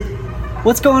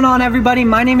What's going on, everybody?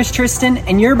 My name is Tristan,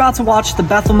 and you're about to watch the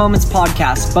Bethel Moments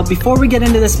podcast. But before we get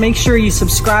into this, make sure you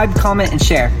subscribe, comment, and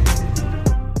share.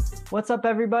 What's up,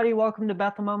 everybody? Welcome to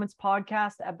Bethel Moments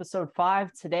podcast, episode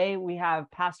 5. Today, we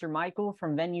have Pastor Michael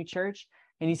from Venue Church,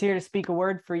 and he's here to speak a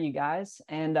word for you guys.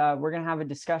 And we're going to have a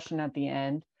discussion at the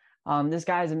end. This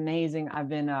guy is amazing. I've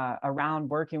been around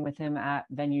working with him at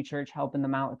Venue Church, helping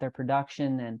them out with their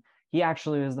production. And he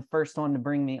actually was the first one to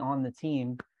bring me on the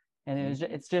team. And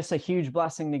it's just a huge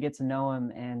blessing to get to know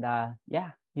him. And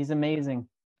yeah, he's amazing.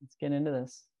 Let's get into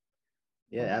this.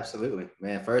 Yeah, absolutely,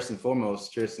 man. First and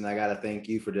foremost, Tristan, I got to thank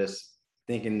you for just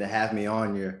thinking to have me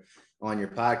on your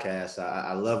podcast.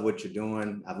 I love what you're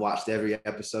doing. I've watched every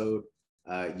episode.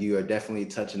 You are definitely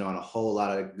touching on a whole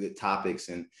lot of good topics.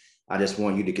 And I just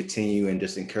want you to continue and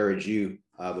just encourage you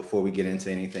before we get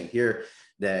into anything here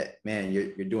that, man,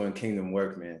 you're doing kingdom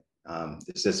work, man.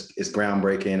 It's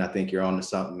groundbreaking. I think you're on to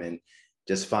something, and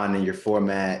just finding your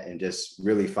format and just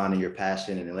really finding your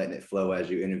passion and letting it flow as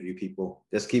you interview people.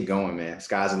 Just keep going, man.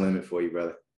 Sky's the limit for you,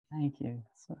 brother. Thank you.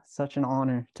 It's such an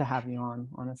honor to have you on,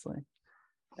 honestly.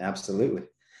 Absolutely.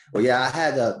 Well, yeah, I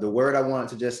had the word I wanted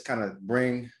to just kind of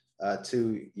bring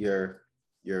to your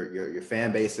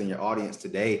fan base and your audience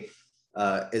today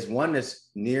is one that's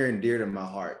near and dear to my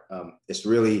heart. It's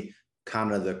really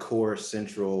kind of the core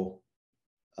central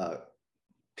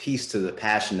piece to the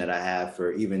passion that I have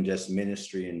for even just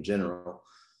ministry in general.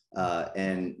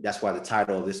 And that's why the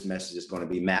title of this message is going to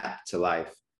be Map to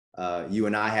Life. You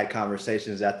and I had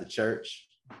conversations at the church.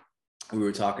 We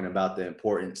were talking about the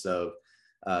importance of,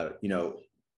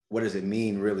 what does it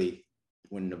mean really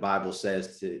when the Bible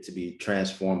says to be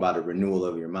transformed by the renewal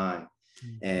of your mind?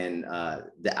 And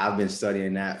I've been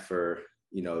studying that for,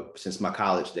 since my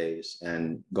college days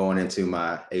and going into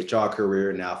my HR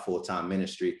career, now full-time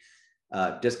ministry.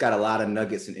 Just got a lot of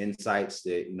nuggets and insights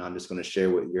that, I'm just going to share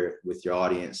with your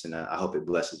audience, and I hope it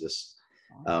blesses us.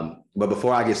 But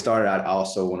before I get started, I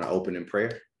also want to open in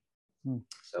prayer.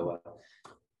 So,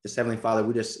 just Heavenly Father,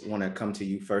 we just want to come to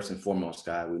you first and foremost,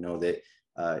 God. We know that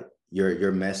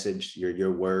your message,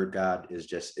 your word, God,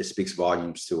 it speaks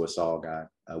volumes to us all, God.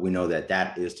 We know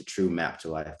that is the true map to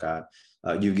life, God.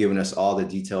 You've given us all the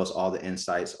details, all the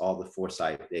insights, all the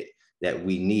foresight that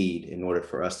we need in order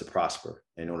for us to prosper,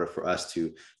 in order for us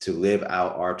to live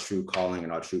out our true calling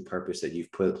and our true purpose that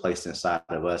you've placed inside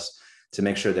of us, to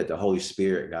make sure that the Holy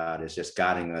Spirit, God, is just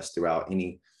guiding us throughout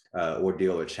any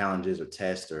ordeal or challenges or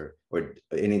tests or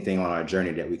anything on our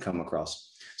journey that we come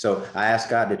across. So I ask,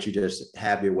 God, that you just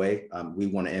have your way. We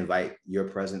want to invite your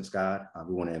presence, God.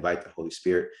 We want to invite the Holy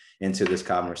Spirit into this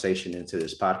conversation, into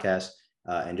this podcast.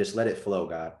 And just let it flow,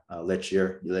 God. Let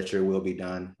your will be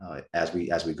done as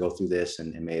we go through this,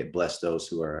 and may it bless those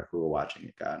who are watching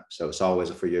it, God. So it's always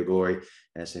for your glory,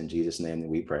 and it's in Jesus' name that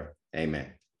we pray.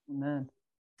 Amen. Amen.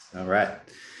 All right.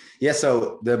 Yeah.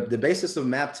 So the basis of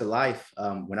Map to Life,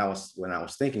 when I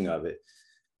was thinking of it,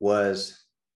 was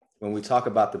when we talk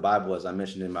about the Bible, as I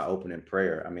mentioned in my opening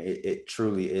prayer. I mean, it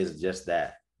truly is just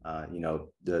that.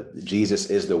 Jesus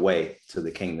is the way to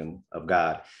the kingdom of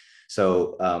God.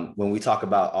 So when we talk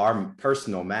about our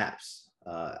personal maps,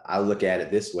 I look at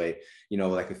it this way,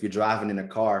 like if you're driving in a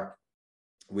car,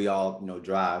 we all,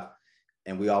 drive,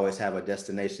 and we always have a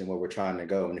destination where we're trying to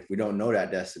go. And if we don't know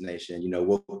that destination,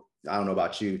 I don't know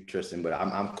about you, Tristan, but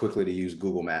I'm quickly to use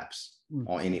Google Maps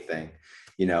on anything,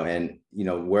 and,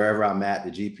 wherever I'm at,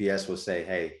 the GPS will say,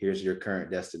 hey, here's your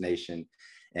current destination.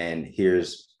 And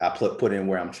I put in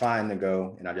where I'm trying to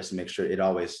go. And I just make sure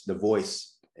the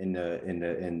voice in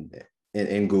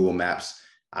Google Maps,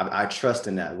 I trust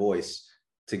in that voice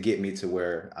to get me to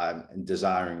where I'm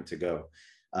desiring to go.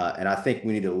 And I think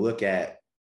we need to look at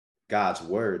God's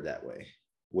word that way,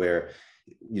 where,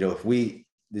 if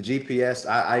the GPS,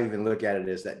 I even look at it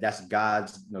as that's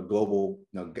God's global,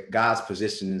 God's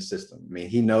positioning system. I mean,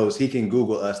 he knows he can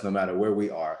Google us no matter where we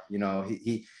are.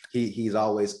 He's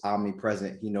always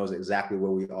omnipresent. He knows exactly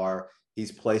where we are.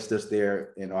 He's placed us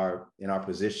there in our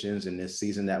positions in this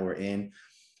season that we're in.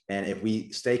 And if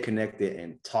we stay connected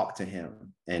and talk to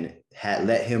him and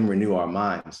let him renew our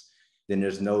minds, then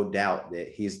there's no doubt that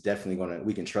he's definitely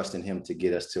we can trust in him to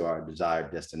get us to our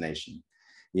desired destination.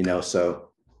 So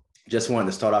just wanted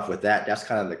to start off with that. That's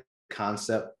kind of the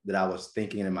concept that I was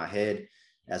thinking in my head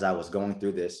as I was going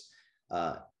through this.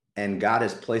 And God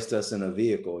has placed us in a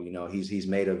vehicle. He's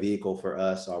made a vehicle for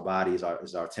us. Our body is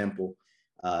our temple.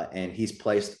 And he's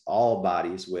placed all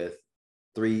bodies with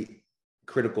 3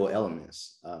 critical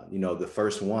elements. The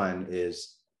first one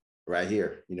is right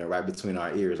here, right between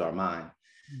our ears, our mind.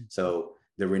 So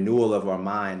the renewal of our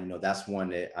mind, that's one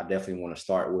that I definitely want to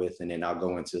start with. And then I'll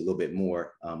go into a little bit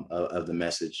more of the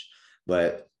message.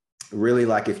 But really,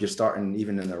 like if you're starting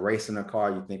even in a race in a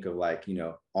car, you think of like,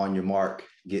 on your mark,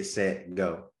 get set,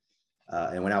 go.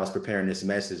 And when I was preparing this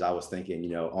message, I was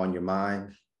thinking, on your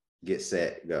mind, get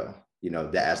set, go,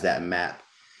 that as that map.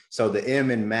 So the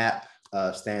M in map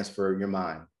stands for your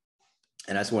mind.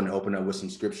 And I just want to open up with some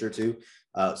scripture too.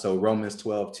 So Romans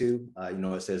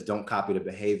 12:2, it says, don't copy the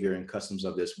behavior and customs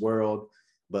of this world,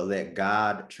 but let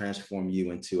God transform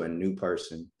you into a new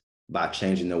person by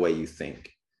changing the way you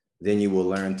think. Then you will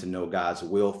learn to know God's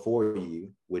will for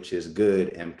you, which is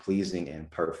good and pleasing and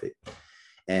perfect.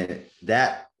 And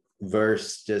that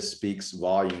verse just speaks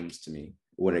volumes to me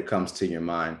when it comes to your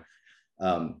mind.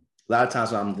 A lot of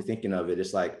times when I'm thinking of it,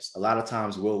 it's like a lot of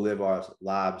times we'll live our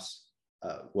lives.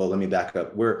 Well, let me back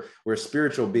up. We're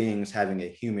spiritual beings having a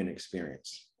human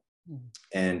experience.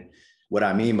 And what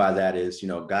I mean by that is,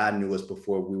 God knew us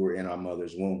before we were in our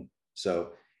mother's womb.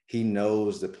 So he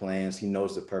knows the plans, he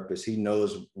knows the purpose, he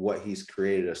knows what he's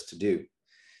created us to do.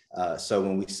 So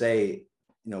when we say,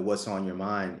 what's on your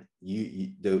mind,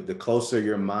 the closer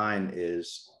your mind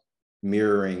is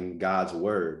mirroring God's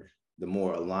word, the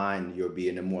more aligned you'll be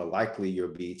and the more likely you'll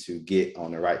be to get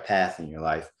on the right path in your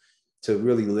life, to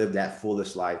really live that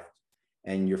fullest life.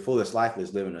 And your fullest life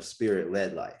is living a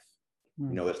spirit-led life.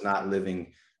 It's not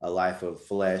living a life of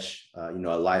flesh, a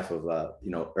life of,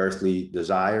 earthly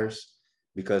desires,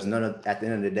 because at the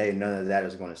end of the day, none of that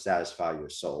is going to satisfy your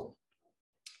soul.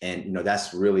 And,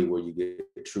 that's really where you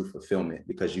get true fulfillment,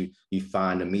 because you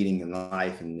find a meaning in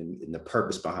life and the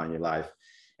purpose behind your life.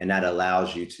 And that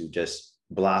allows you to just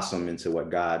blossom into what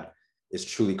God is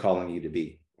truly calling you to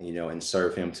be, and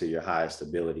serve him to your highest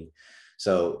ability.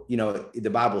 So, the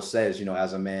Bible says,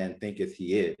 as a man thinketh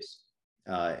he is.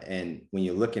 And when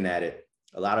you're looking at it,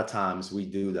 a lot of times we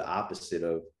do the opposite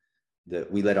of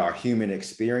we let our human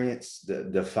experience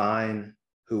define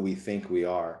who we think we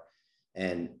are.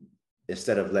 And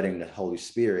instead of letting the Holy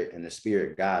Spirit and the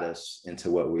Spirit guide us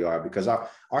into what we are, because our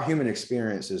human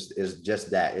experience is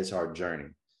just that. It's our journey.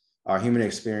 Our human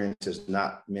experience is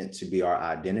not meant to be our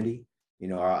identity.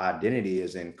 Our identity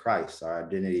is in Christ. Our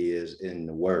identity is in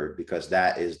the word, because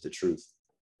that is the truth.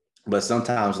 But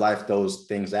sometimes life throws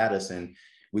things at us and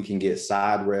we can get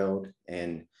side railed,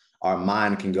 and our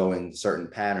mind can go in certain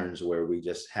patterns where we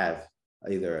just have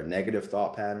either a negative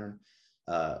thought pattern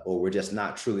or we're just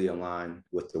not truly aligned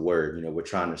with the word. We're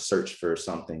trying to search for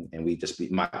something and we just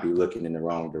might be looking in the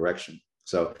wrong direction.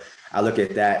 So I look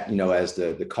at that, as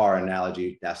the car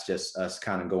analogy. That's just us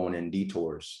kind of going in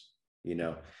detours,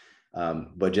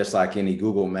 but just like any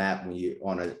Google map, when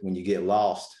you get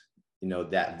lost,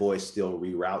 that voice still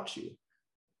reroutes you.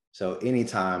 So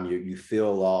anytime you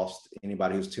feel lost,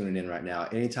 anybody who's tuning in right now,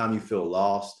 anytime you feel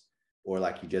lost or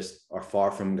like you just are far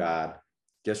from God,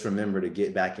 just remember to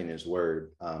get back in his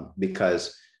word.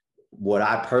 Because what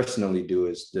I personally do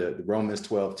is the Romans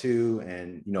 12:2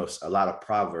 and, a lot of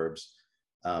Proverbs.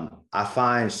 I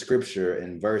find scripture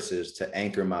and verses to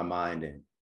anchor my mind in.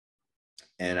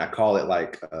 And I call it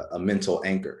like a mental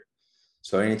anchor.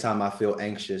 So anytime I feel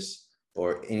anxious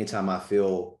or anytime I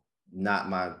feel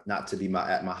not to be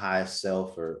at my highest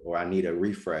self or I need a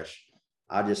refresh,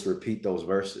 I just repeat those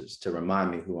verses to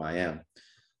remind me who I am,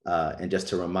 and just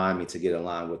to remind me to get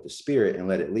aligned with the Spirit and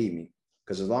let it lead me.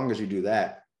 Because as long as you do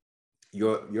that,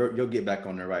 you'll get back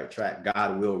on the right track.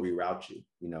 God will reroute you.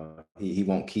 He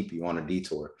won't keep you on a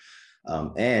detour.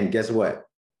 And guess what?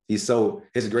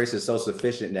 His grace is so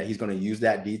sufficient that he's going to use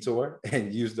that detour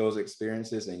and use those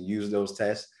experiences and use those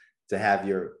tests to have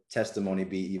your testimony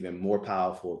be even more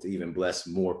powerful, to even bless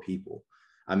more people.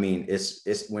 I mean,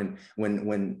 it's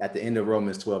when at the end of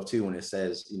Romans 12:2, when it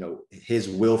says, his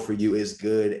will for you is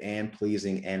good and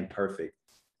pleasing and perfect.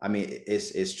 I mean,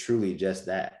 it's truly just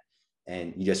that.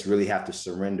 And you just really have to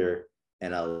surrender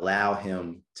and allow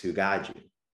him to guide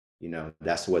you.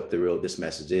 That's what this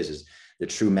message is the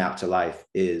true map to life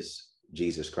is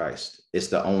Jesus Christ. It's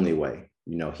the only way.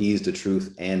 He's the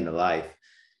truth and the life.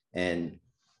 And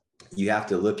you have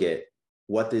to look at,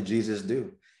 what did Jesus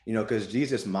do? Because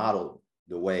Jesus modeled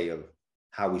the way of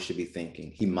how we should be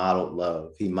thinking. He modeled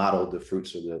love. He modeled the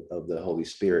fruits of the Holy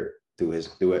Spirit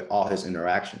through all his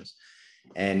interactions.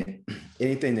 And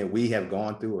anything that we have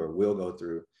gone through or will go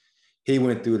through, he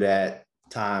went through that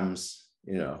times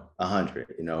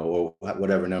 100, or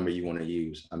whatever number you want to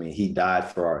use. I mean, he died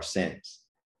for our sins.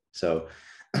 So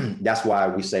that's why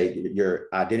we say your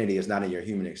identity is not in your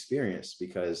human experience,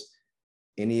 because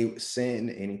any sin,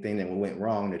 anything that went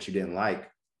wrong that you didn't like,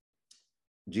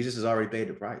 Jesus has already paid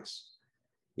the price,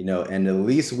 and the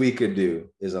least we could do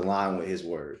is align with his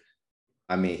word.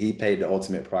 I mean, he paid the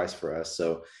ultimate price for us.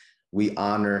 So we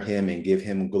honor him and give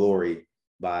him glory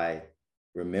by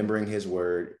remembering his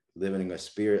word, living a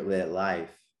spirit-led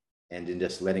life, and then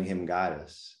just letting him guide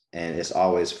us. And it's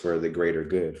always for the greater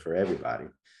good for everybody.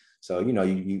 So,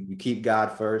 you keep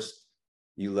God first,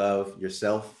 you love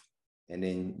yourself, and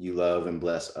then you love and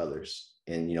bless others.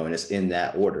 And, and it's in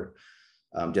that order,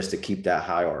 just to keep that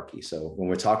hierarchy. So when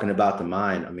we're talking about the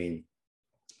mind, I mean,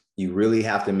 you really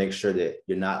have to make sure that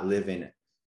you're not living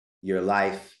your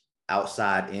life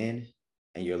outside in,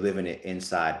 and you're living it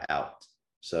inside out.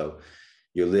 So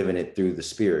you're living it through the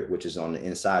spirit, which is on the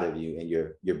inside of you, and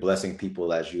you're blessing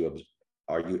people as you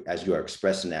are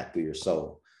expressing that through your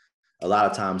soul. A lot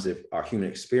of times, if our human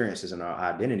experiences and our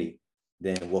identity,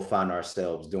 then we'll find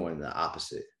ourselves doing the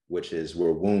opposite, which is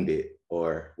we're wounded,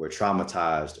 or we're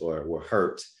traumatized, or we're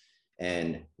hurt,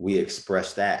 and we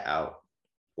express that out,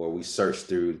 or we search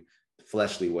through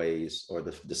fleshly ways or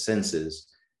the senses,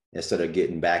 instead of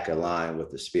getting back aligned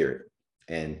with the spirit.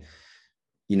 And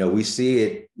we see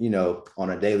it,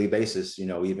 on a daily basis,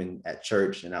 even at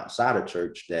church and outside of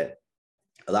church, that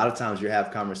a lot of times you have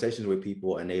conversations with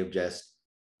people and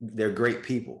they're great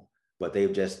people, but they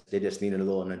just needed a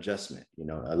little adjustment,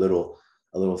 a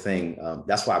little thing.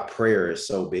 That's why prayer is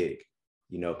so big,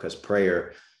 because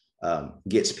prayer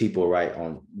gets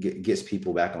people gets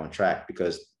people back on track,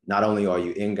 because not only are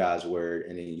you in God's word,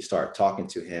 and then you start talking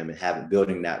to him and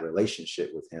building that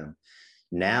relationship with him.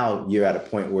 Now you're at a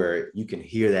point where you can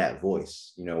hear that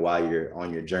voice, while you're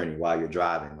on your journey, while you're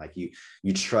driving. Like you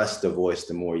trust the voice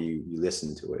the more you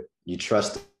listen to it. You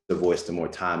trust the voice the more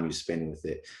time you spend with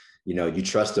it. You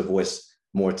trust the voice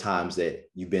more times that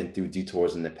you've been through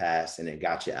detours in the past and it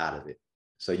got you out of it.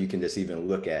 So you can just even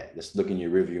look in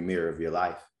your rearview mirror of your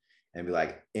life and be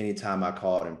like, anytime I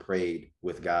called and prayed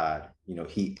with God,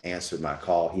 he answered my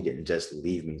call. He didn't just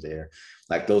leave me there.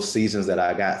 Like those seasons that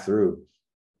I got through,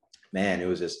 man, it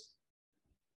was just,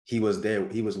 he was there.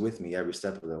 He was with me every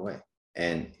step of the way.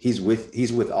 And he's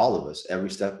with all of us every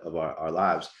step of our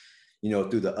lives,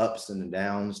 through the ups and the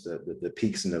downs, the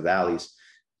peaks and the valleys.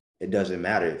 It doesn't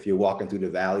matter if you're walking through the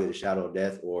valley of the shadow of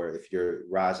death, or if you're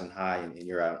rising high and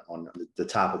you're out on the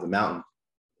top of the mountain.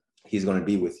 He's going to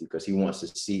be with you, because he wants to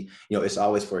see, it's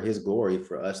always for his glory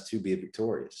for us to be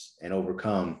victorious and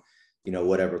overcome,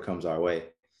 whatever comes our way.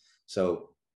 So,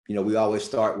 we always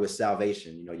start with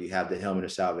salvation. You have the helmet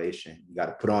of salvation. You got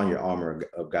to put on your armor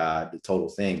of God, the total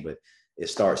thing, but it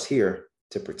starts here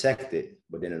to protect it.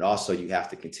 But then you have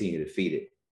to continue to feed it.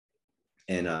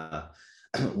 And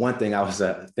one thing I was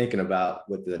thinking about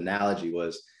with the analogy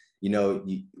was,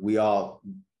 we all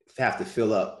have to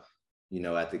fill up,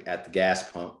 at the gas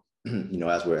pump,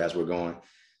 as we're going,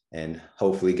 and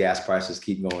hopefully gas prices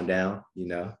keep going down,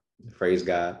 praise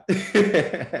God.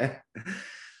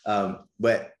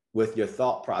 But with your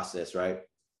thought process, right?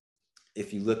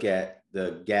 If you look at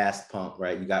the gas pump,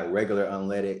 right, you got regular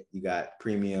unleaded, you got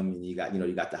premium, and you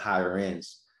got the higher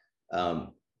ends.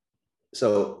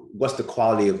 So what's the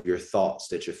quality of your thoughts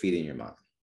that you're feeding your mind?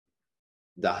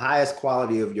 The highest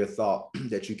quality of your thought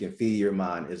that you can feed your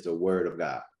mind is the word of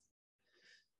God.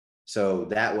 So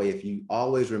that way, if you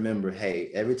always remember, hey,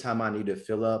 every time I need to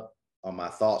fill up on my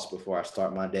thoughts before I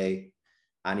start my day,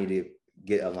 I need to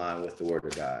get aligned with the word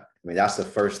of God. I mean, that's the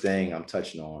first thing I'm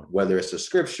touching on, whether it's a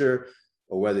scripture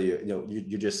or whether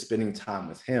you're just spending time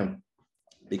with him,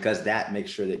 because that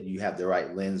makes sure that you have the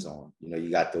right lens on.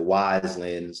 You got the wise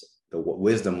lens, the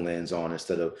wisdom lens on,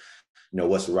 instead of,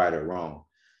 what's right or wrong.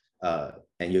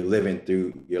 And you're living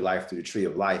through your life through the tree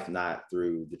of life, not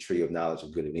through the tree of knowledge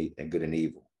of good and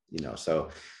evil. So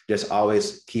just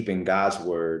always keeping God's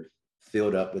word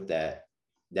filled up with that.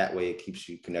 That way it keeps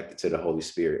you connected to the Holy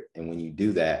Spirit. And when you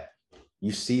do that,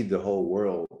 you see the whole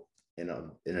world in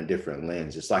a different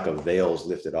lens. It's like a veil's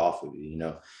lifted off of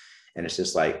you, and it's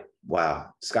just like,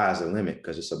 wow, sky's the limit,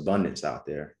 because it's abundance out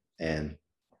there. And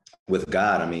with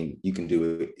God, I mean, you can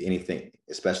do anything,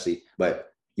 especially,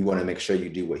 but you want to make sure you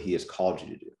do what he has called you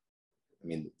to do. I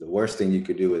mean, the worst thing you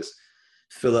could do is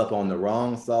fill up on the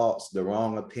wrong thoughts, the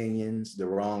wrong opinions, the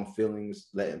wrong feelings,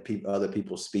 letting other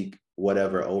people speak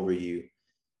whatever over you.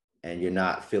 And you're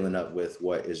not filling up with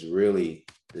what is really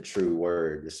the true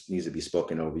word that needs to be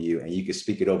spoken over you. And you can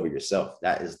speak it over yourself.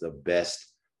 That is the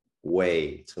best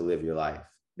way to live your life,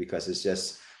 because it's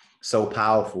just so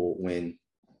powerful when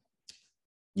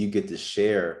you get to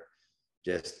share.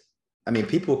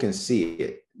 People can see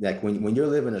it. Like when you're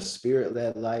living a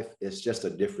spirit-led life, it's just a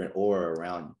different aura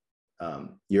around you.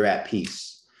 You're at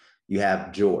peace. You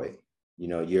have joy.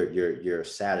 You're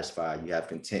satisfied. You have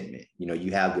contentment.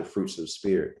 You have the fruits of the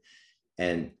spirit,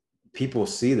 and people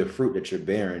see the fruit that you're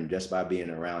bearing just by being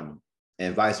around you,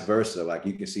 and vice versa. Like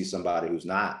you can see somebody who's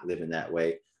not living that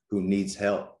way, who needs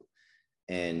help.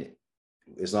 And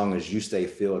as long as you stay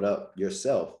filled up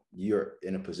yourself, you're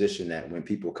in a position that when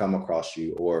people come across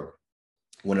you, or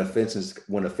when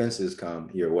offenses come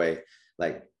your way,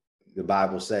 like the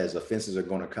Bible says, offenses are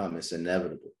going to come. It's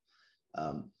inevitable.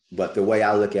 But the way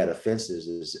I look at offenses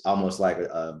is almost like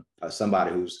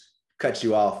somebody who's cut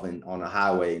you off on a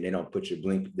highway and they don't put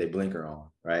their blinker on,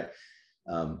 right?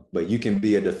 But you can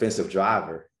be a defensive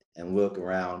driver and look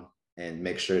around and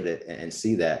make sure that and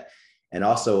see that. And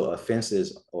also,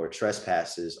 offenses or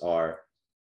trespasses are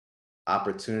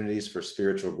opportunities for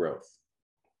spiritual growth.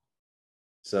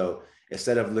 So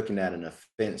instead of looking at an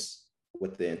offense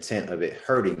with the intent of it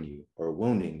hurting you or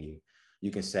wounding you,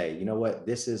 you can say, you know what,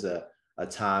 this is a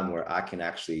time where I can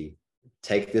actually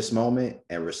take this moment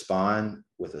and respond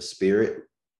with a spirit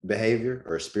behavior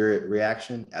or a spirit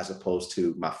reaction, as opposed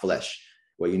to my flesh,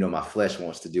 where, my flesh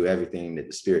wants to do everything that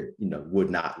the spirit, would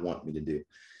not want me to do.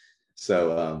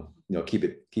 So, keep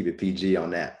it PG on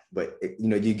that. But,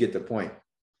 you get the point.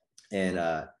 And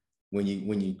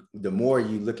the more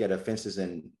you look at offenses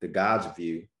in the God's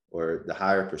view or the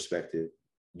higher perspective,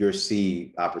 you'll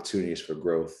see opportunities for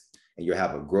growth, and you'll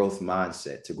have a growth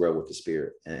mindset to grow with the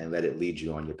spirit and let it lead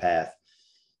you on your path.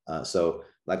 So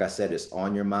like I said, it's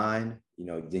on your mind,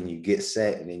 then you get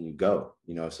set and then you go,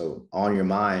 so on your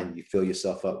mind, you fill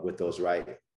yourself up with those right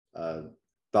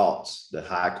thoughts, the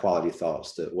high quality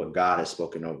thoughts, what God has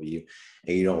spoken over you,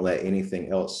 and you don't let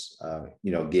anything else,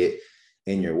 get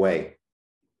in your way.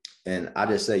 And I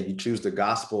just say you choose the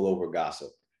gospel over gossip.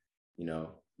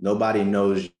 Nobody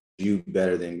knows you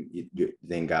better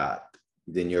than God,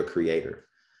 than your creator.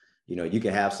 You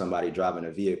can have somebody driving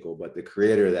a vehicle, but the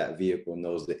creator of that vehicle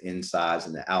knows the insides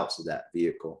and the outs of that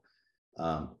vehicle,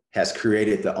 has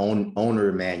created the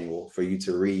owner manual for you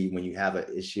to read when you have an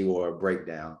issue or a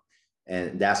breakdown.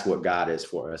 And that's what God is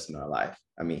for us in our life.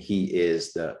 I mean, he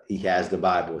has the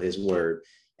Bible, his word,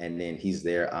 and then he's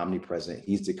there omnipresent.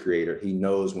 He's the creator. He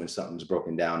knows when something's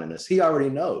broken down in us. He already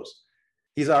knows.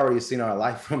 He's already seen our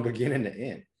life from beginning to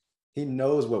end. He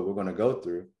knows what we're going to go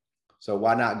through. So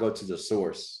why not go to the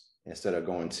source instead of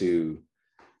going to,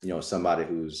 somebody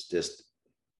who's just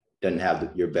doesn't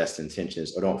have your best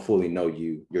intentions or don't fully know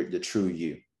you, the true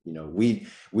you.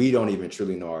 We don't even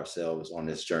truly know ourselves on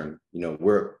this journey.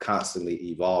 We're constantly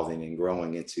evolving and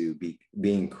growing into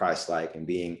being Christ-like and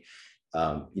being,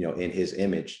 in his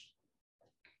image.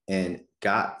 And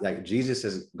God, like Jesus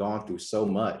has gone through so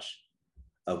much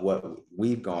of what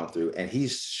we've gone through, and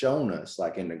he's shown us,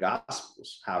 like in the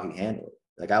Gospels, how he handled it.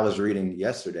 Like I was reading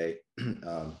yesterday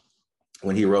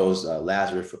when he rose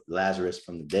Lazarus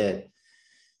from the dead.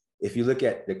 If you look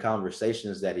at the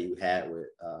conversations that he had with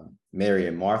Mary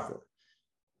and Martha,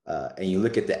 and you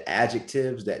look at the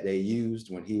adjectives that they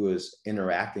used when he was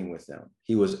interacting with them,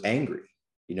 he was angry.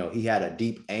 He had a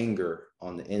deep anger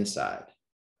on the inside,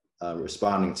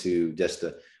 responding to just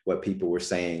what people were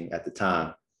saying at the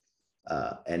time.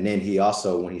 And then he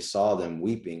also, when he saw them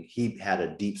weeping, he had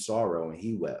a deep sorrow and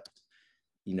he wept.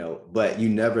 But you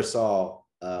never saw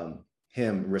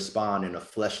him respond in a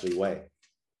fleshly way.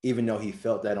 Even though he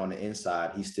felt that on the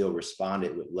inside, he still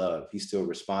responded with love. He still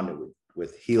responded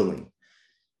with healing.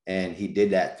 And he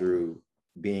did that through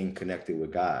being connected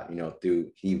with God,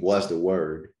 he was the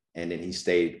word. And then he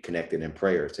stayed connected in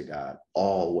prayer to God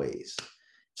always.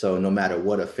 So no matter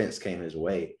what offense came his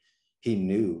way, he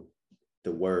knew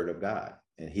the word of God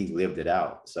and he lived it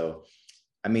out. So,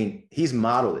 I mean, he's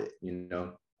modeled it,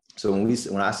 So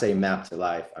when I say map to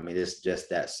life, I mean, it's just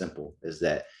that simple, is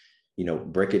that,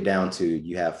 break it down to,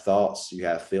 you have thoughts, you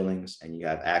have feelings, and you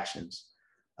have actions.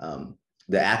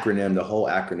 The whole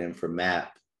acronym for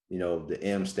MAP, the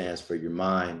M stands for your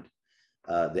mind.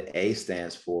 The A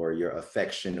stands for your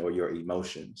affection or your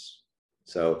emotions.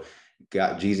 So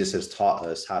Jesus has taught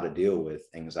us how to deal with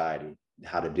anxiety,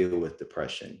 how to deal with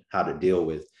depression, how to deal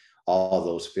with all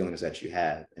those feelings that you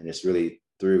have. And it's really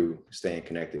through staying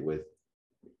connected with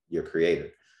your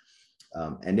creator.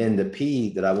 And then the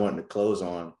P that I wanted to close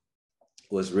on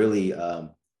was really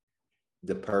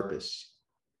the purpose,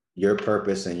 your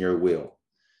purpose and your will.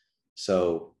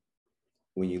 So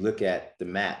when you look at the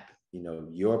map,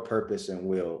 your purpose and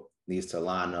will needs to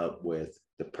line up with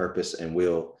the purpose and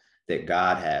will that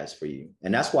God has for you.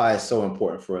 And that's why it's so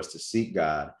important for us to seek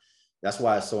God. That's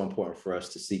why it's so important for us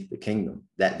to seek the kingdom.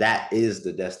 That is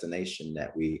the destination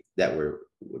that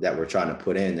we're trying to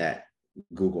put in that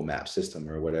Google Map system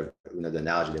or whatever, the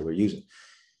analogy that we're using.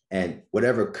 And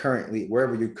wherever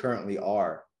you currently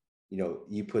are,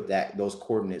 you put those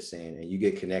coordinates in and you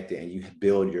get connected and you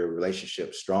build your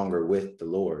relationship stronger with the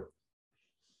Lord.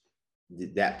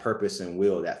 That purpose and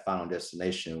will, that final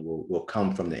destination will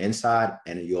come from the inside,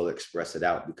 and you'll express it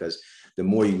out, because the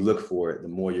more you look for it, the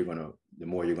more you're going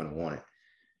to want it.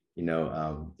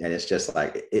 And it's just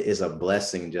like, it is a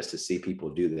blessing just to see people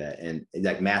do that. And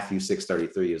like Matthew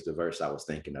 6:33 is the verse I was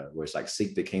thinking of, where it's like,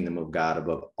 seek the kingdom of God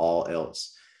above all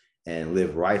else and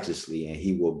live righteously, and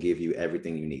he will give you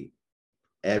everything you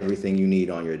need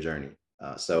on your journey.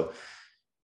 So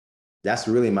that's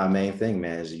really my main thing,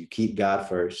 man, is you keep God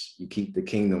first, you keep the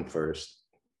kingdom first,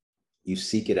 you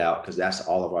seek it out, because that's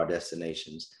all of our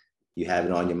destinations. You have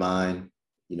it on your mind,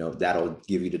 that'll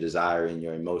give you the desire in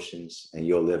your emotions, and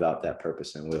you'll live out that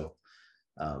purpose and will.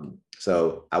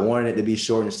 So I wanted it to be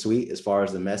short and sweet as far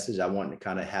as the message. I wanted to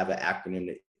kind of have an acronym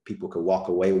that people could walk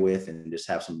away with and just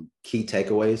have some key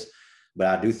takeaways. But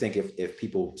I do think if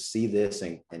people see this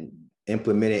and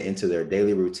implement it into their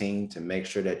daily routine, to make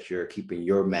sure that you're keeping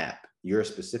your map, your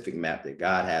specific map that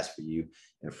God has for you,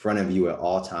 in front of you at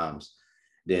all times,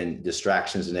 then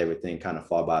distractions and everything kind of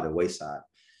fall by the wayside.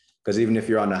 Because even if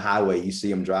you're on the highway, you see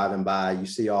them driving by, you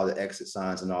see all the exit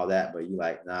signs and all that, but you're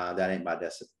like, nah,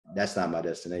 that's not my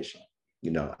destination.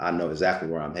 I know exactly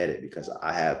where I'm headed, because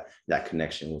I have that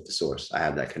connection with the source. I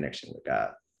have that connection with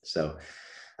God. So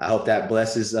I hope that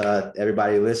blesses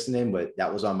everybody listening, but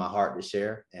that was on my heart to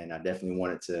share. And I definitely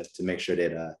wanted to make sure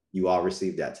that you all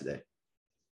received that today.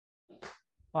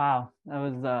 Wow, that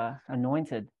was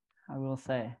anointed, I will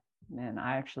say. Man,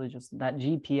 I actually just, that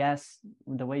GPS,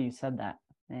 the way you said that,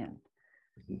 man.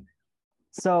 Mm-hmm.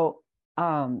 So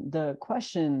the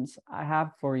questions I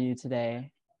have for you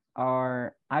today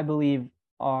were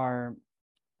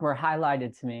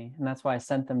highlighted to me. And that's why I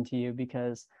sent them to you,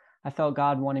 because I felt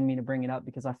God wanting me to bring it up,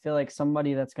 because I feel like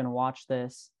somebody that's going to watch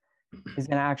this is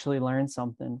going to actually learn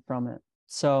something from it.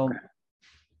 So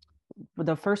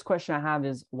the first question I have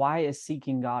is, why is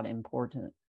seeking God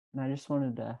important? And I just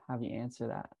wanted to have you answer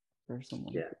that for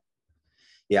someone.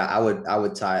 Yeah, I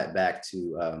would tie it back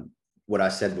to what I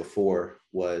said before,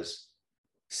 was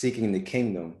seeking the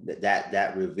kingdom,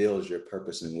 that reveals your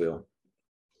purpose and will.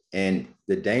 And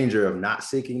the danger of not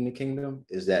seeking the kingdom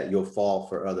is that you'll fall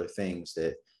for other things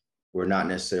that were not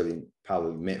necessarily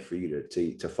probably meant for you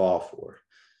to fall for.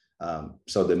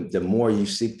 So the more you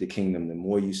seek the kingdom, the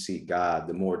more you seek God,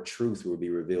 the more truth will be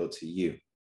revealed to you.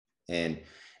 And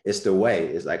it's the way.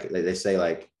 It's like they say,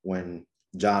 like when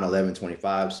John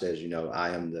 11:25 says,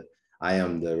 I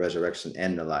am the resurrection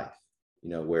and the life,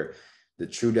 where the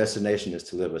true destination is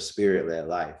to live a spirit-led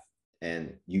life.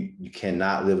 And you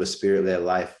cannot live a spirit-led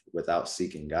life without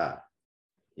seeking God.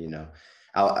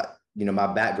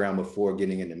 My background before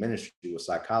getting into ministry was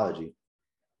psychology.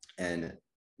 And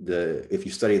if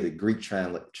you study the Greek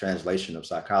translation of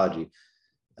psychology,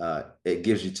 it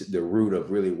gives you the root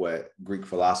of really what Greek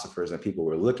philosophers and people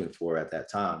were looking for at that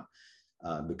time.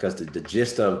 Because the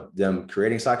gist of them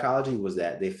creating psychology was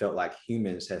that they felt like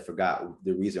humans had forgot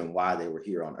the reason why they were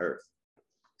here on Earth.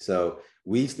 So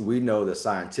we know the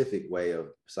scientific way of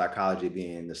psychology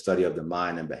being the study of the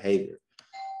mind and behavior.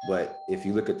 But if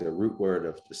you look at the root word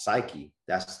of the psyche,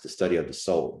 that's the study of the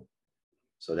soul.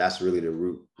 So that's really the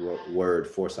root word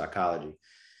for psychology,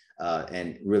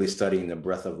 and really studying the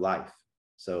breath of life.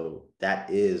 So that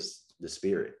is the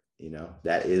spirit,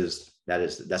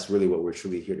 that's really what we're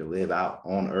truly here to live out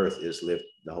on Earth, is live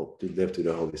through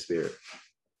the Holy Spirit.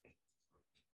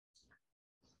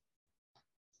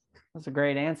 That's a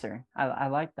great answer. I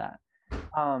like that.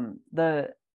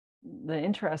 The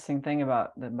interesting thing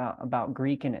about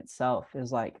Greek in itself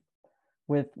is, like,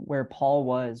 with where Paul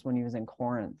was when he was in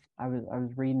Corinth, I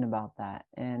was reading about that.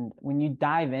 And when you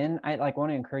dive in, I want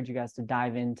to encourage you guys to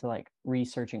dive into like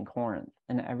researching Corinth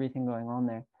and everything going on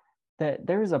there. That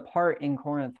there was a part in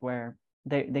Corinth where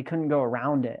they couldn't go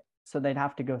around it, so they'd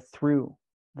have to go through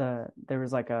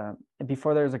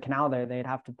before there was a canal there, they'd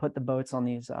have to put the boats on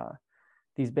these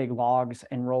big logs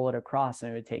and roll it across,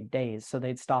 and it would take days. So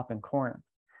they'd stop in Corinth.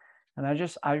 And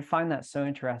I find that so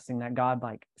interesting that God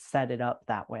like set it up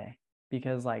that way,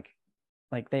 because like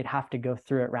they'd have to go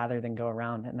through it rather than go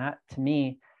around. And that to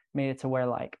me made it to where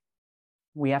like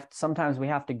sometimes we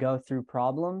have to go through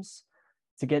problems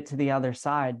to get to the other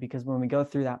side, because when we go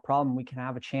through that problem, we can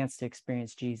have a chance to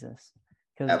experience Jesus.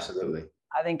 Absolutely.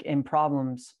 I think in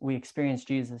problems, we experience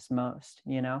Jesus most,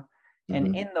 Mm-hmm.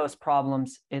 And in those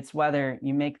problems, it's whether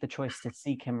you make the choice to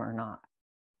seek him or not.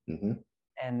 Mm-hmm.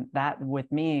 And that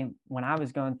with me, when I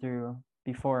was going through,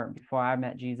 before I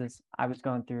met Jesus, I was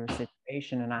going through a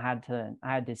situation, and I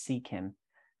had to seek him,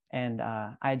 and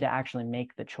I had to actually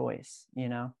make the choice,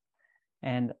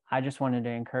 and I just wanted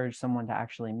to encourage someone to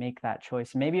actually make that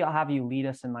choice. Maybe I'll have you lead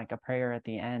us in like a prayer at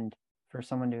the end for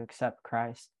someone to accept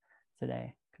Christ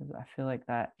today, because I feel like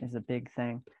that is a big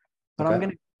thing. But okay.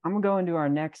 I'm gonna go into our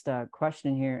next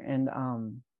question here,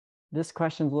 and this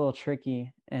question's a little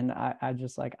tricky, and I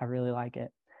really like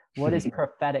it. What is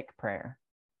prophetic prayer?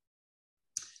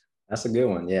 That's a good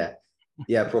one. Yeah.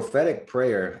 Yeah. Prophetic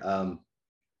prayer.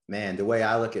 Man, the way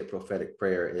I look at prophetic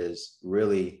prayer is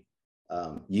really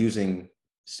using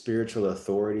spiritual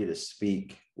authority to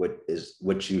speak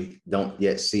what you don't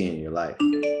yet see in your life,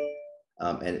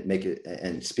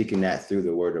 and speaking that through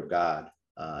the word of God.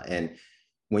 And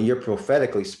when you're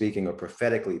prophetically speaking or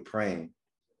prophetically praying,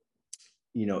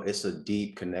 it's a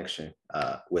deep connection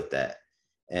with that.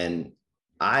 And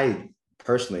I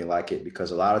personally like it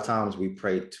because a lot of times we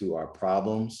pray to our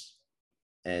problems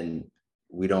and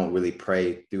we don't really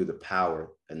pray through the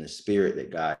power and the spirit that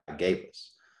God gave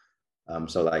us.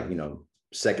 So like,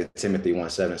 2 Timothy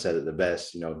 1:7 said it the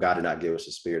best, God did not give us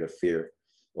a spirit of fear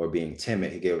or being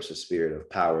timid. He gave us a spirit of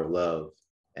power, love,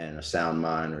 and a sound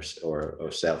mind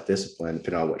or self-discipline,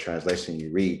 depending on what translation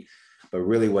you read. But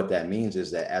really what that means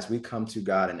is that as we come to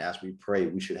God and as we pray,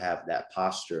 we should have that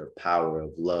posture of power,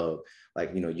 of love.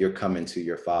 Like, you're coming to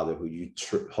your Father who you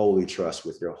wholly trust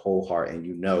with your whole heart.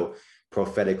 And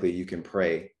prophetically, you can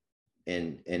pray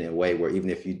in a way where even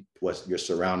if what your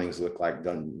surroundings look like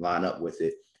don't line up with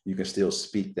it, you can still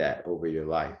speak that over your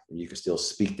life. And you can still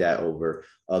speak that over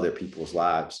other people's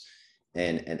lives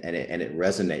and it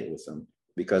resonate with them.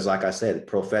 Because like I said,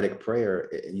 prophetic prayer,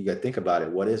 and you got to think about it,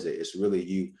 what is it? It's really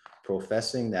you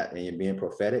professing that and you're being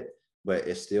prophetic, but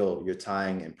it's still, you're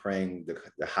tying and praying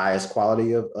the highest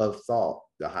quality of thought,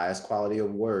 the highest quality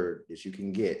of word that you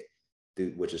can get,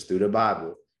 which is through the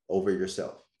Bible, over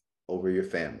yourself, over your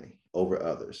family, over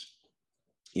others.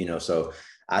 So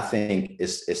I think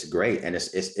it's great. And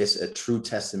it's a true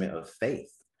testament of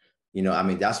faith.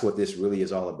 That's what this really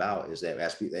is all about, is that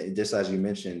just as you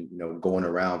mentioned, going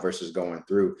around versus going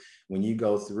through. When you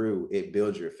go through, it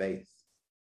builds your faith.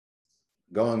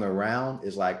 Going around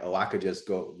is like, I could just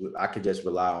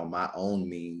rely on my own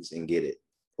means and get it,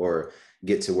 or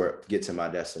get to my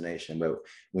destination. But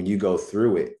when you go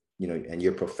through it, and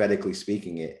you're prophetically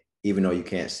speaking it, even though you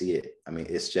can't see it,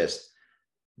 it's just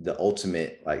the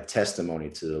ultimate like testimony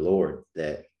to the Lord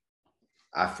that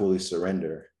I fully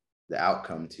surrender the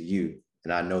outcome to you.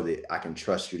 And I know that I can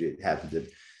trust you to have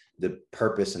the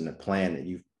purpose and the plan that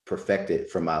you've perfected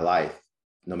for my life.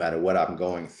 No matter what I'm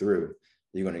going through,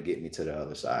 you're going to get me to the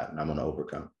other side and I'm going to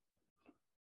overcome.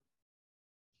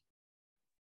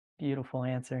 Beautiful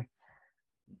answer.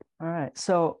 All right.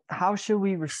 So how should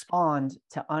we respond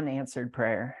to unanswered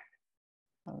prayer?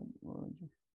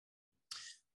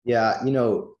 Yeah.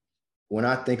 When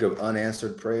I think of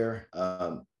unanswered prayer,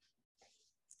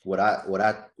 what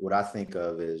I think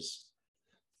of is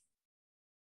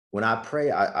when I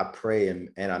pray, I pray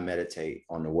and I meditate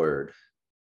on the word.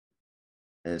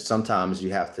 And sometimes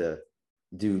you have to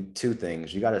do two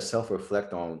things. You got to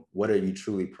self-reflect on what are you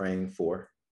truly praying for?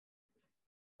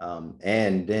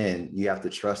 And then you have to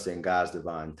trust in God's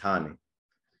divine timing.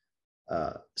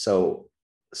 So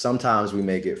sometimes we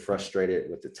may get frustrated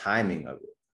with the timing of it.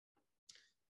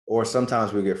 Or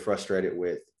sometimes we get frustrated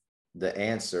with the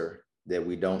answer that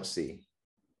we don't see.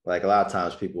 Like a lot of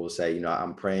times people will say,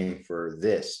 I'm praying for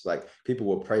this. Like people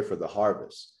will pray for the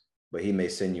harvest, but he may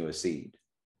send you a seed.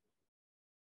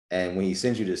 And when he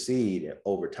sends you the seed,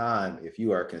 over time, if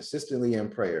you are consistently in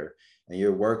prayer and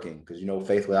you're working, because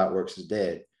faith without works is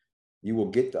dead, you will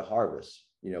get the harvest,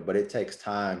 but it takes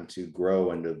time to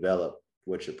grow and develop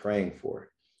what you're praying for.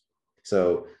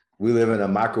 So we live in a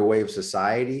microwave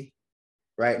society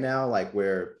right now, like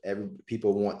where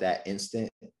people want that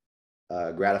instant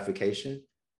gratification.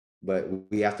 But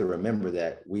we have to remember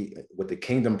that with the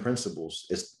kingdom principles,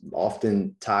 it's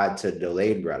often tied to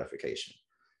delayed gratification,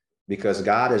 because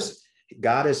God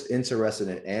is interested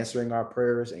in answering our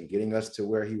prayers and getting us to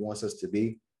where he wants us to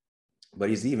be. But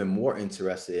he's even more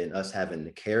interested in us having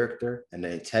the character and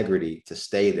the integrity to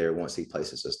stay there once he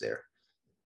places us there.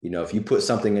 If you put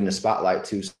something in the spotlight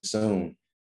too soon,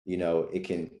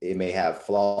 it may have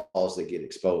flaws that get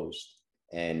exposed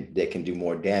and that can do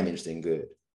more damage than good.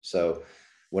 So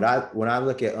when I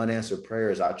look at unanswered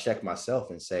prayers, I check myself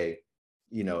and say,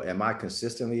 am I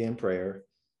consistently in prayer?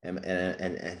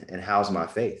 And how's my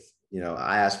faith?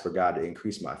 I ask for God to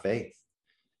increase my faith.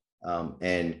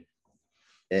 And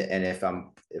if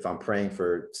I'm praying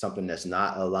for something that's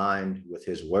not aligned with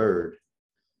his word,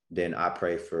 then I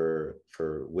pray for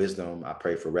wisdom. I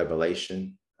pray for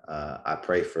revelation. I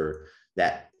pray for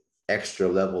that extra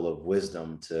level of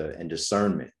wisdom and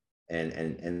discernment.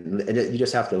 And you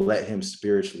just have to let him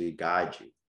spiritually guide you.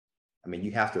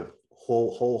 You have to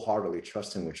wholeheartedly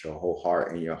trust him with your whole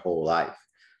heart and your whole life.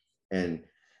 And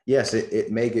yes,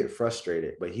 it may get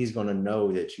frustrated, but he's going to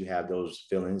know that you have those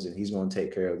feelings and he's going to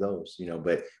take care of those,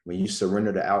 but when you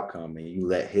surrender the outcome and you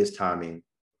let his timing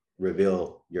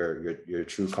reveal your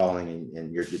true calling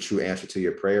and your true answer to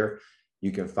your prayer,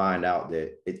 you can find out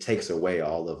that it takes away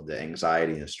all of the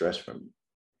anxiety and stress from you.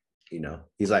 You know,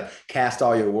 he's like, cast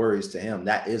all your worries to him.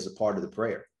 That is a part of the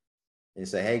prayer. And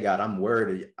say, hey, God, I'm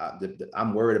worried.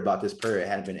 I'm worried about this prayer. It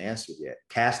hadn't been answered yet.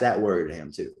 Cast that worry to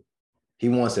him too. He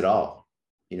wants it all.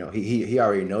 You know, he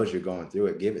already knows you're going through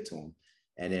it. Give it to him.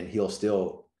 And then he'll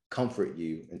still comfort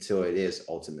you until it is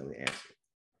ultimately answered.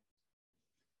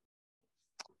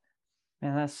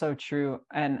 Man, that's so true.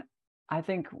 And I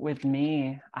think with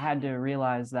me, I had to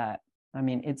realize that, I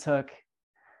mean, it took,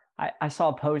 I saw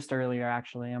a post earlier,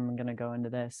 actually, I'm going to go into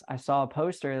this. I saw a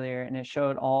post earlier and it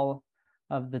showed all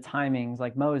of the timings,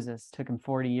 like Moses took him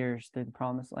 40 years through the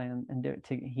promised land and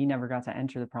he never got to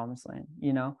enter the promised land,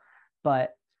 you know,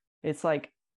 but it's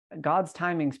like God's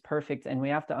timing's perfect. And we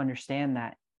have to understand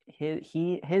that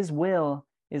his will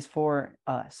is for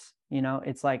us. You know,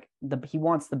 it's like he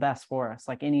wants the best for us,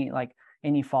 like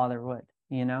any father would,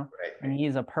 you know, Right. And he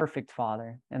is a perfect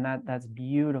father. And that's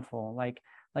beautiful. Like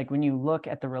when you look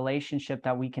at the relationship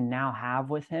that we can now have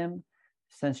with him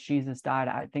since Jesus died,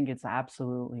 I think it's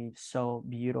absolutely so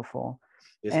beautiful.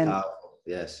 It's powerful.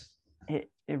 Yes. It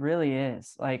really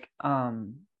is. Like,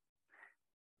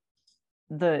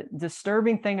 the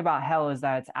disturbing thing about hell is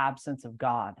that it's absence of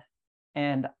God.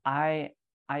 And I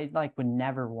like would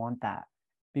never want that,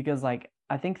 because like,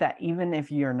 I think that even if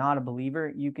you're not a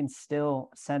believer, you can still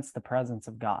sense the presence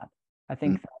of God. I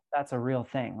think that's a real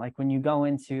thing. Like when you go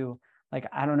into, like,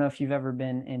 I don't know if you've ever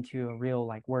been into a real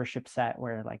like worship set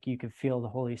where like you could feel the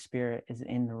Holy Spirit is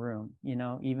in the room, you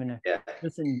know, even if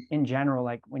just in general,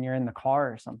 like when you're in the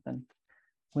car or something,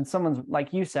 when someone's,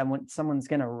 like you said, when someone's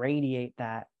going to radiate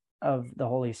that of the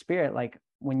Holy Spirit, like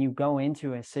when you go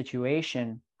into a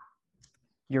situation,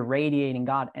 you're radiating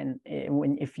God. And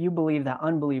if you believe that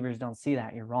unbelievers don't see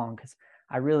that, you're wrong, because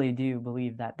I really do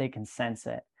believe that they can sense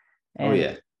it.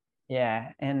 And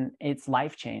yeah, and it's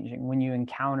life-changing when you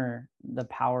encounter the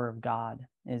power of God.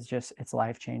 It's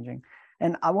life-changing.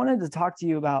 And I wanted to talk to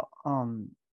you about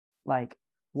like,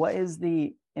 what is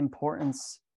the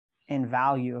importance and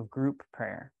value of group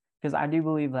prayer? Because I do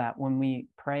believe that when we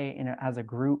pray as a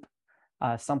group,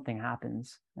 something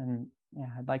happens. And yeah,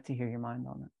 I'd like to hear your mind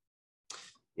on it.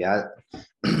 Yeah,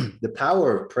 the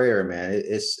power of prayer, man,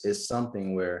 it's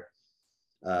something where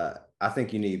I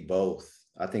think you need both.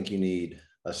 I think you need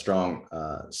a strong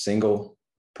single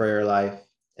prayer life,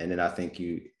 and then I think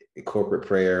you corporate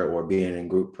prayer or being in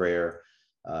group prayer,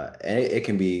 and it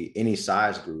can be any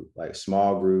size group, like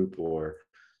small group or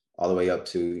all the way up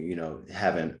to, you know,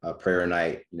 having a prayer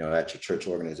night, you know, at your church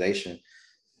organization.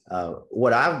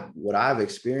 What I've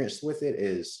experienced with it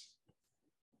is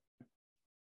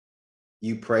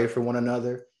you pray for one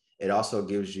another. It also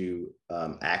gives you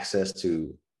access to,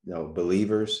 you know,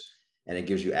 believers, and it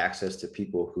gives you access to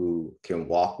people who can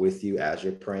walk with you as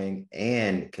you're praying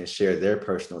and can share their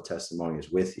personal testimonies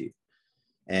with you.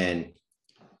 And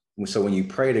so when you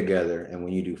pray together and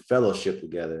when you do fellowship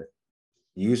together,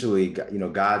 usually, you know,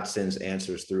 God sends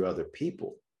answers through other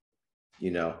people, you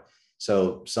know.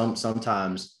 So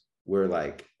sometimes we're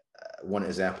like, one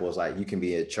example is like, you can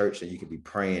be at church and you can be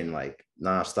praying like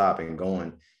nonstop and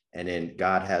going, and then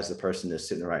God has the person that's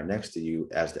sitting right next to you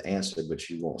as the answer, but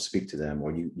you won't speak to them,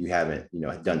 or you haven't, you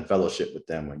know, done fellowship with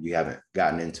them, or you haven't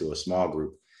gotten into a small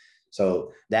group.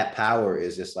 So that power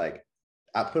is just like,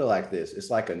 I put it like this: it's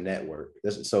like a network.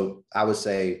 So I would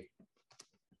say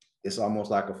it's almost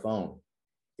like a phone,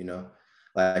 you know,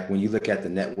 like when you look at the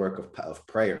network of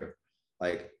prayer,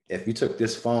 like if you took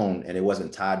this phone and it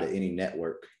wasn't tied to any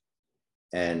network,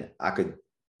 and I could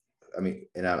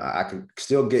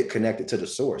still get connected to the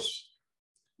source,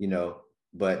 you know,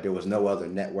 but there was no other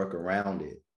network around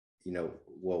it, you know,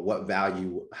 well,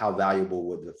 how valuable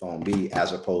would the phone be,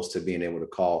 as opposed to being able to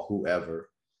call whoever,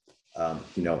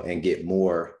 you know, and get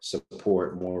more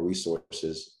support, more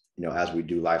resources, you know, as we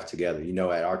do life together. You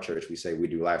know, at our church, we say we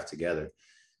do life together.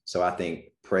 So I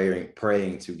think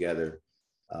praying together,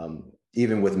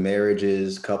 even with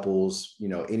marriages, couples, you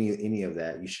know, any of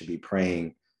that, you should be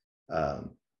praying.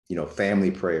 You know,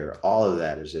 family prayer, all of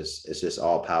that is just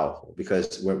all powerful,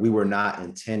 because we were not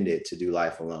intended to do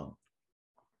life alone.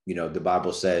 You know, the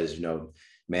Bible says, you know,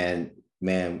 man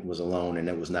was alone and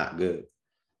it was not good.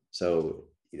 So,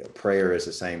 you know, prayer is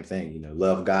the same thing, you know,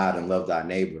 love God and love thy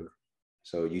neighbor.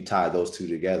 So you tie those two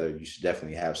together, you should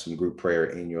definitely have some group prayer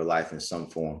in your life in some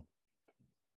form.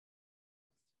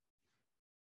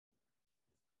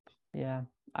 Yeah,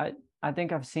 I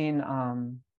think I've seen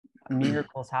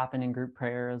miracles happen in group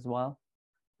prayer as well.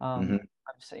 I've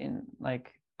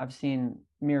seen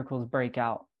miracles break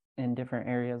out in different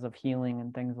areas of healing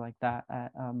and things like that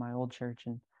at my old church.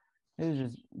 And It was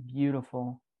just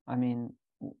beautiful. I mean,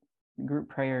 group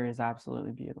prayer is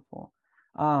absolutely beautiful.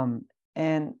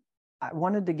 And I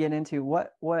wanted to get into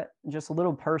what just a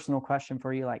little personal question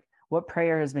for you, like what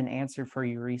prayer has been answered for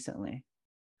you recently?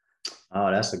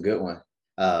 Oh, that's a good one.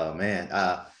 Oh man,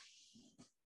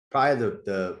 probably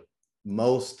the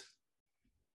most,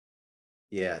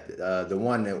 yeah, the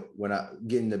one that when I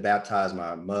getting to baptize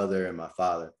my mother and my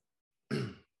father,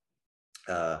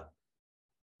 uh,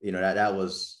 that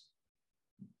was,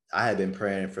 I had been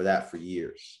praying for that for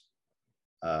years,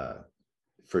 uh,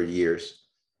 for years.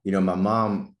 My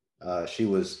mom, she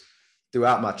was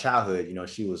throughout my childhood.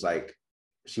 She was like,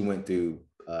 she went through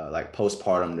like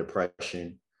postpartum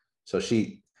depression, so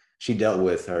she dealt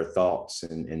with her thoughts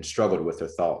and struggled with her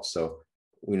thoughts. So,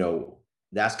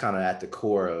 that's kind of at the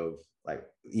core of like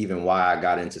even why I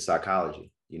got into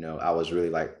psychology. I was really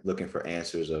like looking for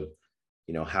answers of,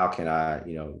 how can I,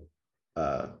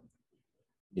 uh,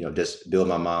 just build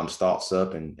my mom's thoughts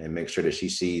up and make sure that she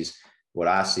sees what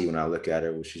I see when I look at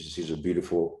her, which she's a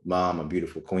beautiful mom, a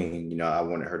beautiful queen. I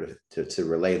wanted her to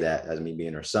relay that as me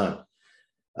being her son.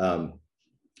 And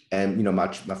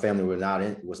my family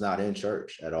was not in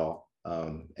church at all.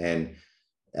 And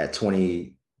at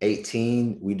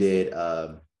 2018, we did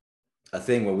a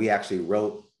thing where we actually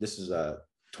wrote. This is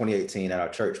 2018 at our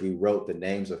church. We wrote the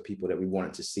names of people that we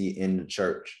wanted to see in the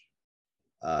church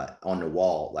on the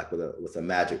wall, like with a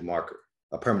magic marker,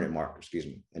 a permanent marker, excuse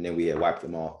me. And then we had wiped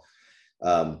them all.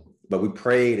 But we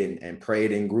prayed and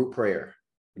prayed in group prayer.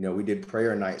 We did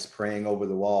prayer nights praying over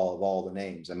the wall of all the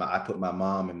names. And I put my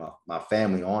mom and my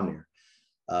family on there.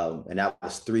 And that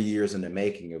was 3 years in the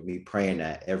making of me praying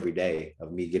that every day,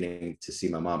 of me getting to see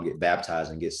my mom get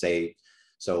baptized and get saved.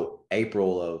 So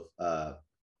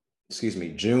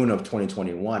June of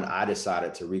 2021, I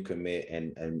decided to recommit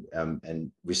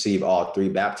and receive all 3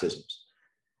 baptisms.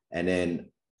 And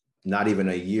then not even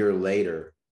a year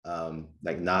later,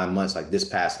 like 9 months, like this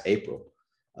past April,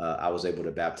 I was able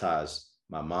to baptize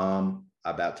my mom.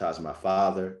 I baptized my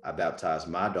father. I baptized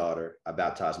my daughter. I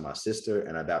baptized my sister,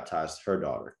 and I baptized her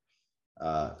daughter.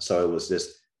 So it was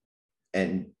just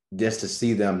to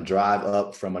see them drive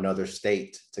up from another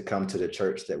state to come to the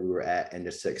church that we were at, and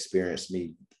just to experience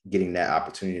me getting that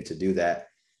opportunity to do that,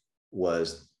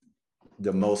 was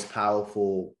the most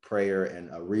powerful prayer and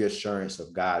a reassurance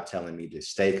of God telling me to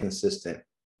stay consistent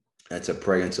and to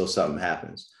pray until something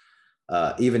happens.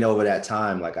 Even over that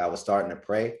time, like I was starting to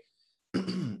pray,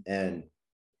 and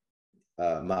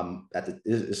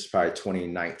this is probably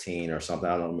 2019 or something.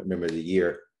 I don't remember the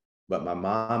year, but my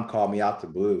mom called me out the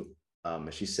blue,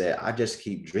 and she said, "I just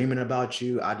keep dreaming about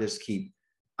you. I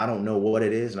don't know what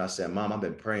it is." And I said, "Mom, I've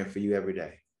been praying for you every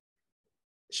day."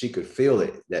 She could feel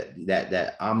it,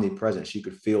 that omnipresent. She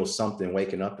could feel something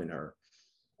waking up in her.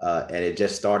 And it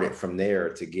just started from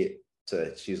there to get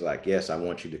to, she's like, "Yes, I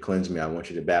want you to cleanse me. I want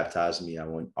you to baptize me. I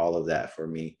want all of that for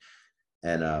me."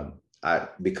 And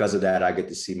because of that, I get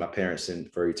to see my parents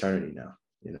for eternity now,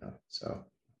 so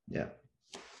yeah.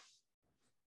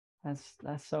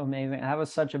 That's so amazing. That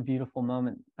was such a beautiful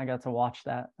moment. I got to watch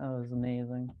that. That was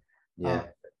amazing. Yeah,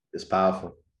 it's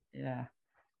powerful. Yeah.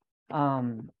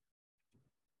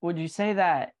 Would you say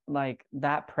that like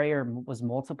that prayer was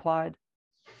multiplied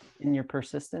in your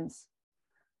persistence?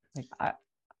 Like I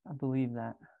believe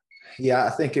that. Yeah,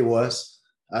 I think it was.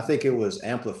 I think it was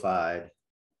amplified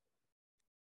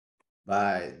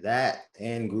by that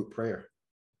and group prayer,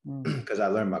 because I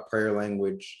learned my prayer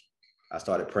language. I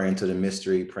started praying to the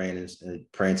mystery, praying to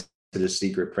the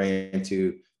secret, praying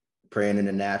in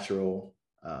the natural,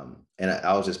 and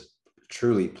I was just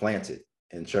truly planted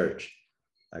in church.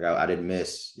 Like I didn't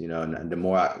miss, and the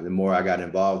more I got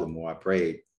involved, the more I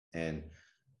prayed, and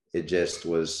it just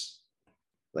was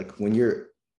like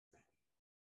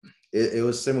it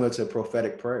was similar to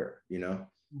prophetic prayer.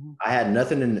 Mm-hmm. I had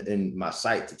nothing in my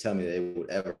sight to tell me that it would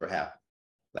ever happen,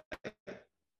 like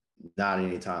not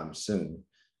anytime soon.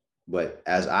 But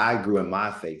as I grew in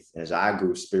my faith, as I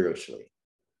grew spiritually,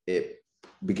 it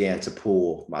began to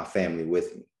pull my family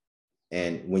with me.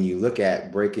 And when you look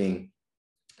at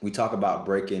we talk about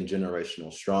breaking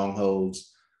generational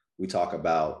strongholds. We talk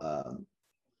about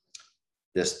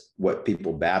just what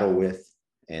people battle with.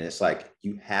 And it's like,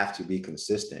 you have to be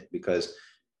consistent, because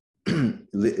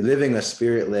living a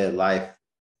spirit-led life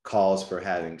calls for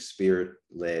having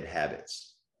spirit-led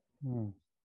habits.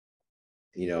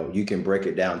 You can break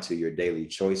it down to your daily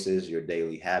choices. Your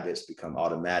daily habits become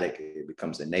automatic. It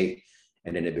becomes innate,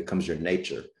 and then it becomes your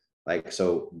nature. Like,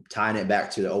 so tying it back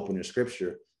to the opening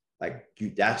scripture, like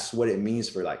that's what it means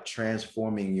for like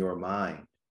transforming your mind.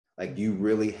 Like you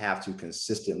really have to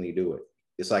consistently do it.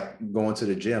 It's like going to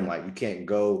the gym. Like you can't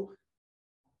go,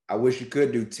 I wish you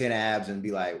could do 10 abs and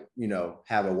be like,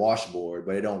 have a washboard,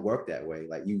 but it don't work that way.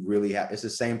 Like you really have, it's the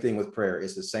same thing with prayer.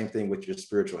 It's the same thing with your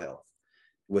spiritual health,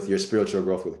 with your spiritual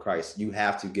growth with Christ. You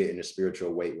have to get in the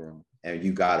spiritual weight room and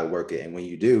you got to work it. And when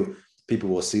you do, people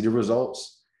will see the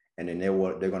results and then they're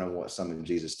going to want some in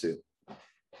Jesus too.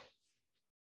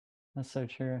 That's so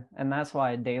true. And that's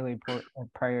why daily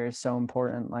prayer is so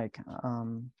important. Like,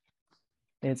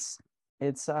 it's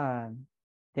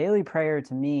daily prayer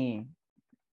to me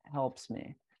helps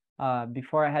me.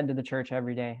 Before I head to the church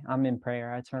every day, I'm in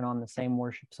prayer. I turn on the same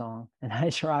worship song and I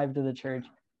drive to the church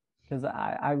because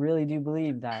I really do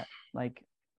believe that like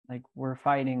we're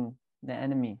fighting the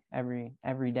enemy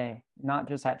every day, not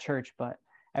just at church, but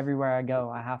everywhere I go.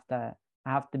 I have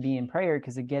to be in prayer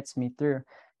because it gets me through.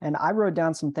 And I wrote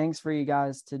down some things for you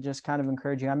guys to just kind of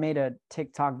encourage you. I made a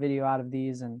TikTok video out of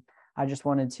these, and I just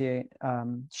wanted to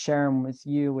share them with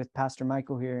you, with Pastor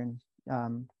Michael here,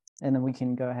 and then we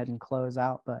can go ahead and close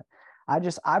out. But I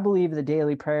believe the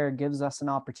daily prayer gives us an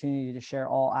opportunity to share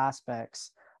all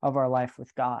aspects of our life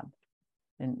with God.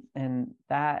 And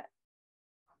that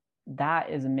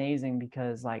is amazing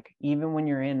because like, even when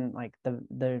you're in like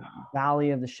the valley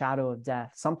of the shadow of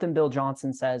death, something Bill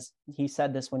Johnson says, he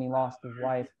said this when he lost his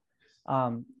wife.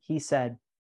 He said,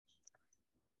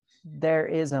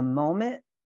 there's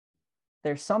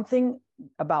something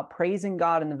about praising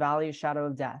God in the valley of shadow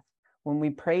of death. When we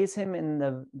praise him in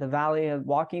the valley of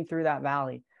walking through that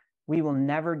valley, we will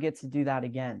never get to do that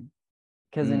again,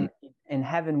 because in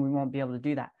heaven, we won't be able to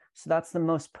do that. So that's the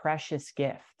most precious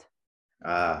gift,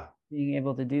 being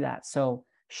able to do that. So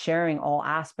sharing all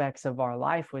aspects of our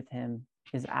life with him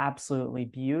is absolutely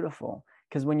beautiful,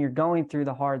 because when you're going through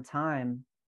the hard time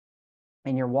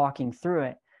and you're walking through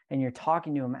it and you're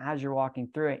talking to him as you're walking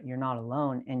through it, you're not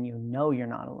alone, and you're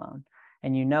not alone.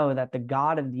 And you know that the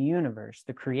God of the universe,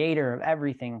 the creator of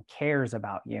everything, cares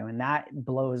about you. And that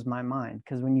blows my mind,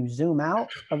 because when you zoom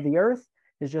out of the earth,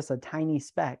 it's just a tiny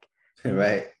speck.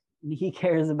 Right. He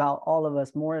cares about all of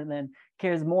us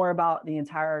cares more about the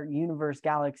entire universe,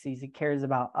 galaxies. He cares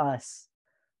about us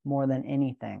more than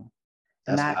anything.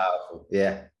 And that's powerful.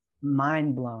 Yeah.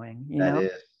 Mind blowing, That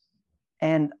is.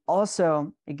 And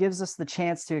also it gives us the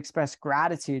chance to express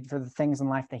gratitude for the things in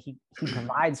life that he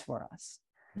provides for us.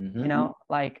 Mm-hmm.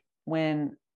 Like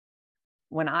when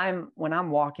I'm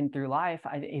walking through life,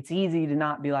 it's easy to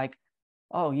not be like,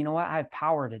 oh, you know what? I have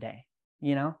power today,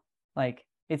 like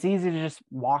it's easy to just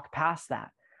walk past that.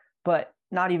 But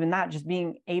not even that, just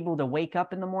being able to wake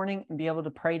up in the morning and be able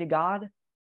to pray to God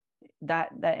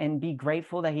that and be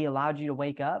grateful that he allowed you to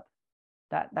wake up.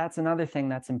 That's another thing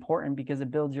that's important, because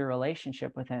it builds your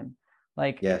relationship with him.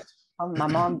 Like, yes. My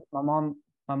mom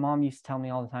used to tell me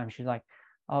all the time, she's like,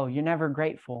 oh, you're never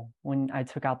grateful when I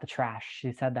took out the trash.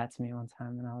 She said that to me one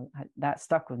time, and that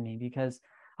stuck with me, because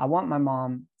I want my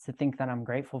mom to think that I'm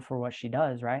grateful for what she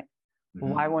does, right? Mm-hmm.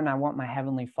 Well, why wouldn't I want my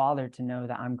Heavenly Father to know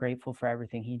that I'm grateful for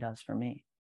everything he does for me?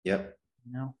 Yep.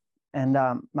 And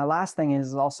my last thing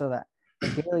is also that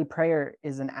the daily prayer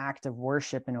is an act of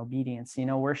worship and obedience.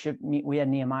 Worship, we had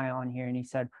Nehemiah on here, and he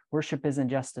said, worship isn't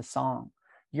just a song.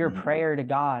 Your prayer to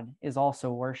God is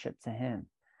also worship to him.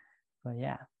 But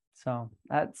yeah, so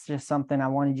that's just something I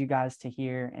wanted you guys to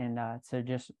hear and to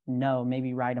just know,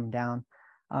 maybe write them down.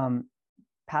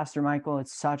 Pastor Michael,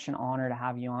 it's such an honor to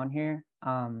have you on here.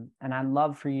 And I'd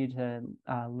love for you to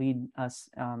lead us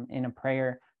in a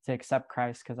prayer to accept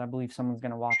Christ, because I believe someone's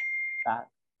going to watch that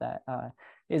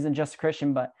isn't just a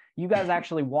Christian, but you guys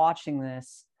actually watching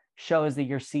this shows that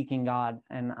you're seeking God.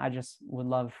 And I just would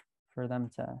love for them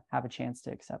to have a chance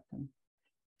to accept him.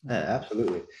 Yeah,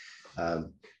 absolutely.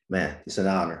 Man, it's an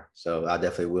honor. So I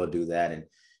definitely will do that. And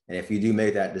if you do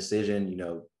make that decision,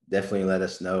 definitely let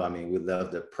us know. I mean, we'd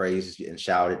love to praise and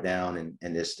shout it down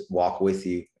and just walk with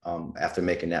you after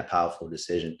making that powerful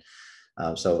decision.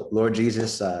 So Lord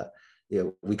Jesus,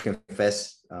 we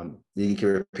confess, you can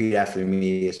repeat after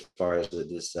me as far as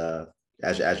this,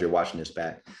 as you're watching this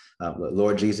back.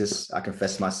 Lord Jesus, I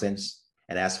confess my sins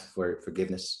and ask for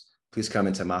forgiveness. Please come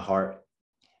into my heart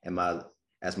and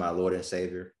as my Lord and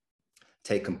Savior.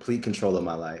 Take complete control of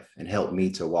my life and help me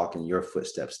to walk in your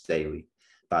footsteps daily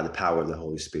by the power of the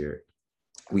Holy Spirit.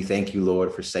 We thank you,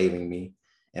 Lord, for saving me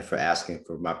and for asking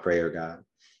for my prayer, God.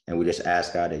 And we just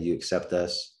ask, God, that you accept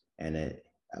us, and that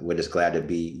we're just glad to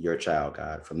be your child,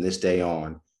 God. From this day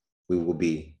on, we will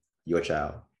be your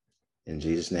child. In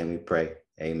Jesus' name we pray.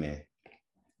 Amen.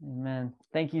 Amen.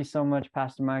 Thank you so much,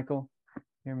 Pastor Michael.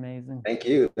 You're amazing. Thank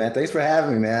you, man. Thanks for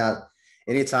having me, man.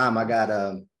 Anytime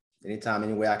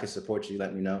any way I can support you,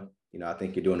 let me know. I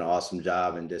think you're doing an awesome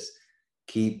job, and just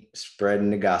keep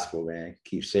spreading the gospel, man.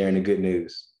 Keep sharing the good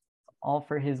news. All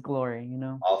for his glory, you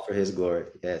know? All for his glory.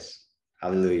 Yes.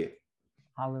 Hallelujah.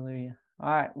 Hallelujah. All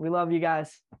right. We love you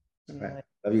guys. Right.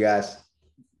 Love you guys.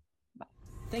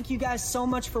 Thank you guys so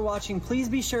much for watching. Please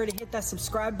be sure to hit that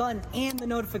subscribe button and the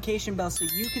notification bell so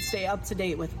you can stay up to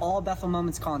date with all Bethel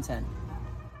Moments content.